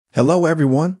Hello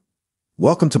everyone,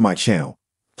 welcome to my channel.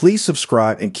 Please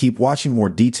subscribe and keep watching more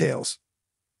details.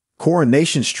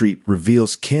 Coronation Street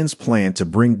reveals Ken's plan to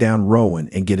bring down Rowan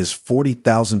and get his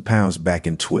 £40,000 back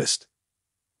in twist.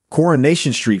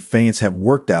 Coronation Street fans have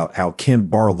worked out how Ken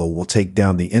Barlow will take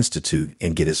down the Institute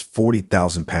and get his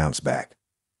 £40,000 back.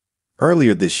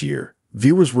 Earlier this year,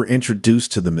 viewers were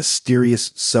introduced to the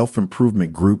mysterious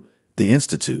self-improvement group, the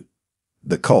Institute.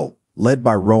 The cult, led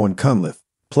by Rowan Cunliffe,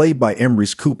 played by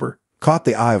Emery's Cooper, caught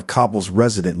the eye of Cobble's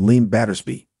resident Liam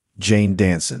Battersby, Jane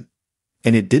Danson.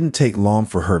 And it didn't take long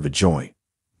for her to join,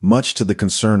 much to the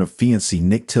concern of fiancé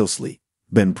Nick Tilsley,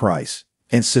 Ben Price,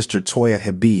 and sister Toya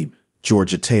Habib,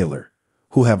 Georgia Taylor,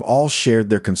 who have all shared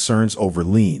their concerns over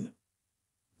Lean.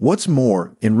 What's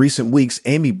more, in recent weeks,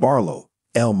 Amy Barlow,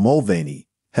 Elle Mulvaney,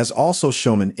 has also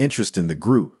shown an interest in the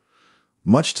group,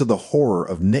 much to the horror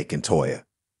of Nick and Toya.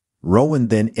 Rowan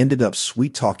then ended up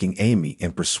sweet-talking Amy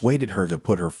and persuaded her to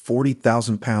put her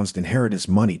 £40,000 inheritance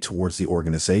money towards the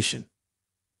organization.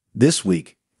 This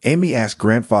week, Amy asked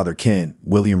grandfather Ken,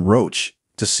 William Roach,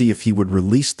 to see if he would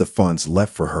release the funds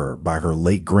left for her by her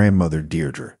late grandmother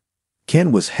Deirdre.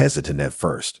 Ken was hesitant at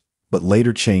first, but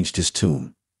later changed his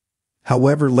tune.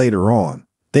 However, later on,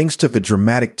 things took a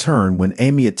dramatic turn when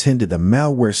Amy attended a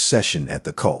malware session at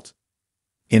the cult.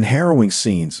 In harrowing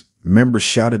scenes, members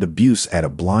shouted abuse at a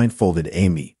blindfolded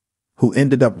Amy, who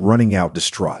ended up running out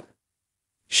distraught.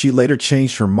 She later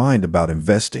changed her mind about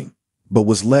investing, but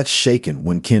was less shaken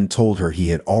when Ken told her he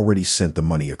had already sent the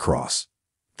money across.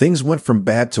 Things went from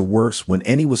bad to worse when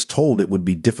Annie was told it would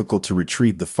be difficult to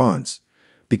retrieve the funds,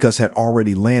 because had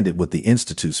already landed with the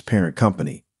Institute's parent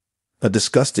company. A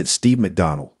disgusted Steve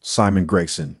McDonald, Simon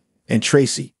Gregson, and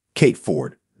Tracy, Kate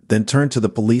Ford, then turned to the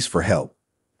police for help.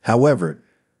 However,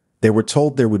 they were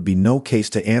told there would be no case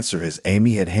to answer as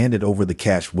Amy had handed over the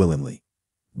cash willingly.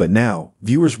 But now,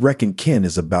 viewers reckon Ken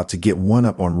is about to get one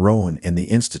up on Rowan and the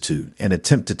Institute and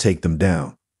attempt to take them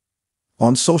down.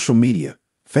 On social media,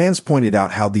 fans pointed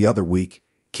out how the other week,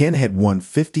 Ken had won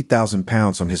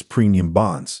 £50,000 on his premium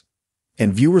bonds.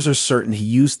 And viewers are certain he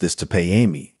used this to pay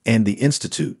Amy and the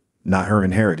Institute, not her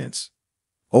inheritance.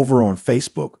 Over on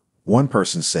Facebook, one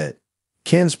person said,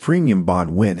 Ken's premium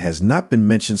bond win has not been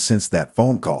mentioned since that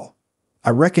phone call. I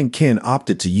reckon Ken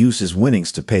opted to use his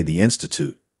winnings to pay the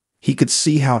Institute. He could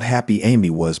see how happy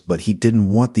Amy was, but he didn't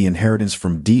want the inheritance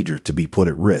from Deirdre to be put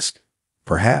at risk.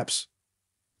 Perhaps.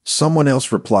 Someone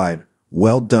else replied,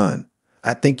 well done.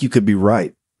 I think you could be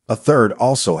right. A third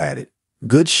also added,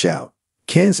 good shout.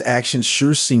 Ken's actions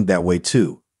sure seemed that way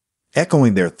too.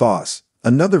 Echoing their thoughts,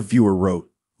 another viewer wrote,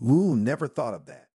 ooh, never thought of that.